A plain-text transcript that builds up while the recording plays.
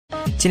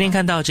今天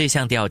看到这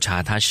项调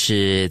查，它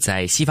是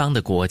在西方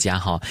的国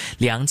家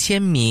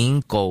，2000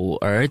名狗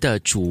儿的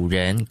主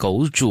人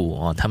狗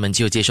主他们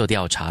就接受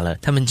调查了。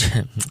他们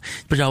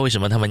不知道为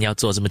什么他们要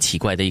做这么奇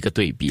怪的一个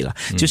对比了，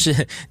就是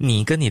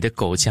你跟你的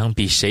狗相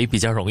比，谁比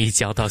较容易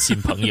交到新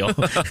朋友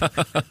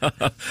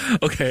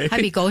？OK， 还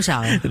比狗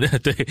少。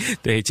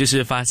对，就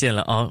是发现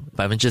了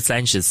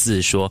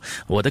34%说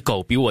我的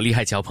狗比我厉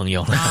害交朋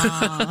友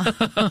了。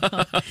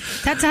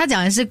他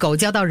讲的是狗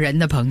交到人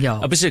的朋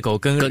友不是狗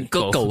跟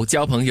狗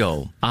交朋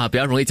友啊，比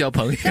较容易交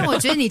朋友。但我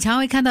觉得你常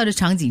会看到的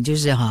场景就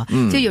是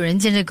就有人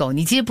见着狗，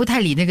你其实不太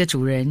理那个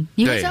主人，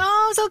你会说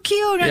so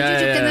cute， 然后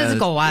就跟那只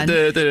狗玩，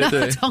对，然后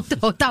从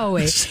头到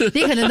尾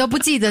你可能都不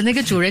记得那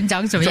个主人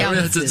长什么样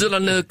子，只知道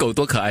那个狗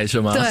多可爱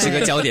是吗？对，这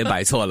个焦点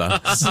摆错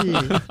了。是，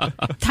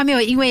他没有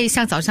因为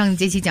像早上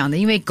杰奇讲的，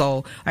因为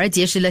狗而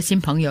结识了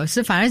新朋友，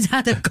是反而是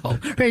他的狗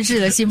认识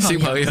了新朋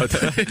友。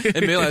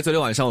对，没有昨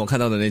天晚上我看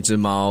到的那只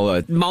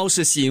猫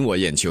是吸引我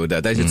眼球的，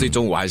但是最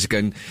终我还是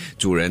跟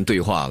主人对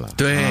话了。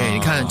对，你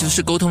看就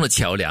是沟通的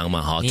桥梁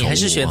嘛，你还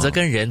是选择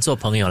跟人做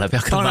朋友了，不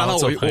要跟猫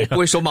做朋友。我不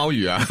会说猫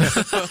语啊，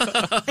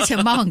而且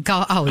猫很高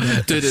傲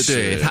的。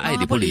对，它爱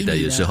理不理的，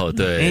有时候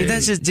对。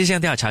但是这项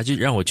调查就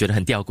让我觉得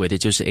很吊诡的，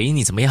就是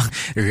你怎么样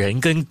人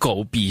跟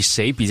狗比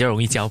谁比较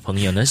容易交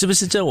朋友呢？是不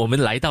是我们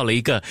来到了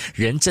一个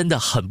人真的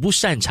很不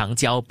擅长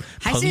交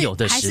朋友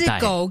的时代？还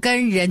是狗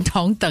跟人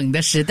同等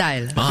的时代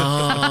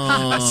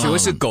了？请问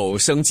是狗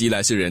升级了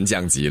还是人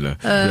降级了？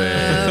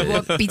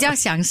我比较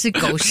想是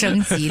狗升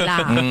级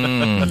啦。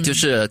就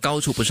是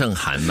高处不胜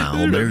寒嘛，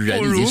我们人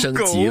已经升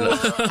级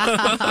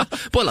了。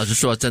不过老实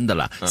说真的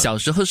啦，小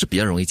时候是比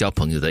较容易交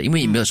朋友的，因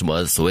为没有什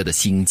么所谓的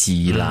心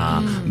机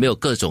啦，没有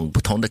各种不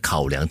同的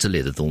考量之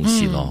类的东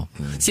西咯。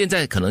现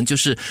在可能就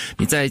是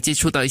你在接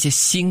触到一些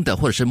新的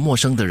或者是陌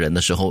生的人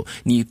的时候，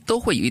你都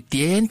会有一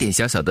点点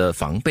小小的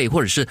防备，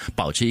或者是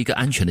保持一个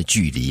安全的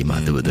距离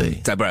嘛，对不对？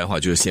再不然的话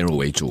就是先入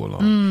为主了。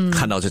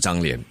看到这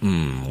张脸，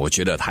我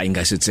觉得他应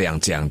该是这样，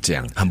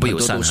很不友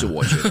善，都是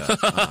我觉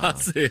得。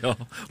对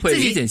会有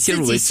一点先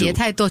入为主，自己写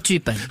太多剧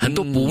本，很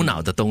多补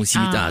脑的东西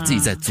自己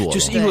在做，就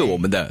是因为我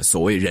们的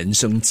所谓人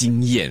生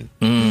经验，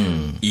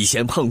以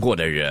前碰过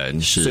的人，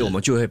所以我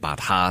们就会把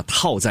它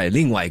套在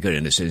另外一个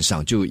人的身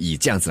上，就以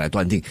这样子来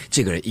断定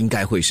这个人应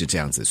该会是这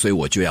样子，所以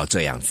我就要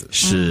这样子。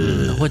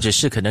是，或者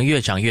是可能越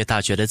长越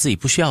大，觉得自己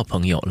不需要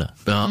朋友了，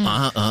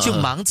就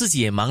忙自己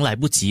也忙来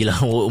不及了，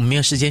我没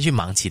有时间去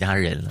忙其他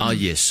人了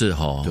也是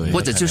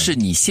或者就是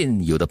你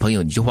现有的朋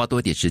友，你就花多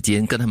一点时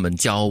间跟他们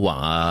交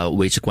往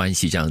维持关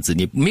系这样子，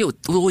你没有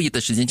多余的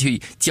时间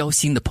去交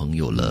新的朋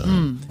友了。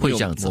会这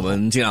样子。我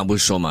们经常不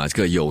是说嘛，这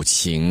个友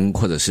情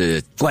或者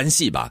是关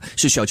系吧，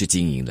是需要去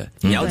经营的。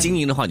你要经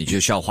营的话，你就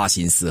需要花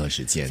心思和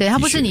时间。对，他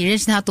不是你认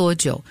识他多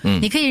久，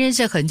你可以认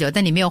识很久，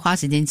但你没有花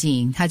时间经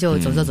营，他就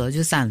走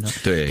就散了。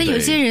对。但有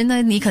些人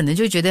呢，你可能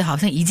就觉得好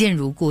像一见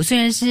如故，虽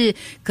然是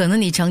可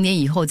能你成年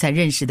以后才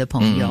认识的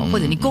朋友，或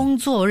者你工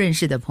作认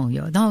识的朋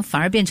友，然后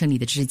反而变成你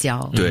的知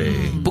交。对。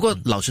不过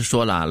老实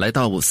说啦，来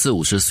到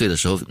40-50岁的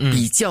时候，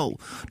比较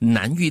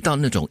难遇到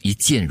那种一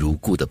见如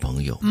故的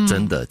朋友，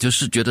真的就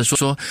是觉得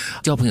说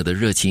交朋友的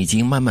热情已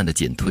经慢慢的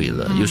减退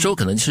了。有时候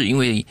可能是因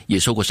为也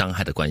受过伤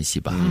害的关系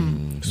吧。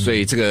所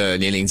以这个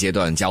年龄阶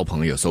段交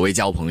朋友，所谓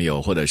交朋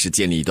友或者是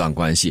建立一段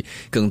关系，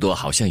更多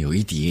好像有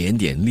一点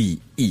点利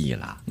益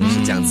啦，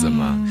是这样子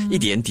吗？一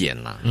点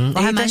点啦。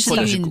我还蛮幸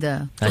运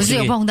的，我是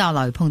有碰到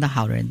有碰到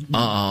好人。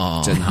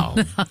真好。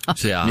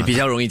是啊，你比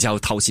较容易交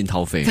掏心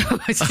掏肺。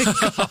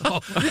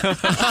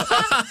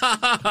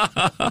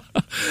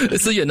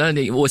思远呢，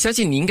我相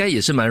信你应该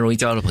也是蛮容易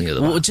交到朋友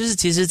的吧。我就是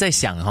其实在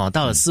想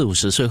到了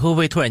40-50岁，会不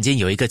会突然间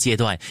有一个阶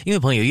段，因为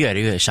朋友越来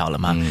越少了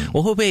嘛，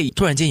我会不会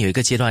突然间有一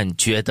个阶段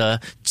觉得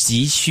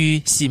急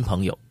需新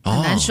朋友？很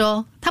难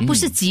说，它不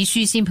是急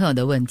需新朋友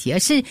的问题，而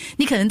是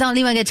你可能到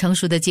另外一个成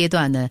熟的阶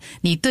段呢，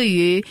你对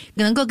于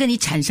能够跟你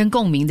产生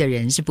共鸣的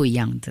人是不一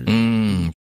样的。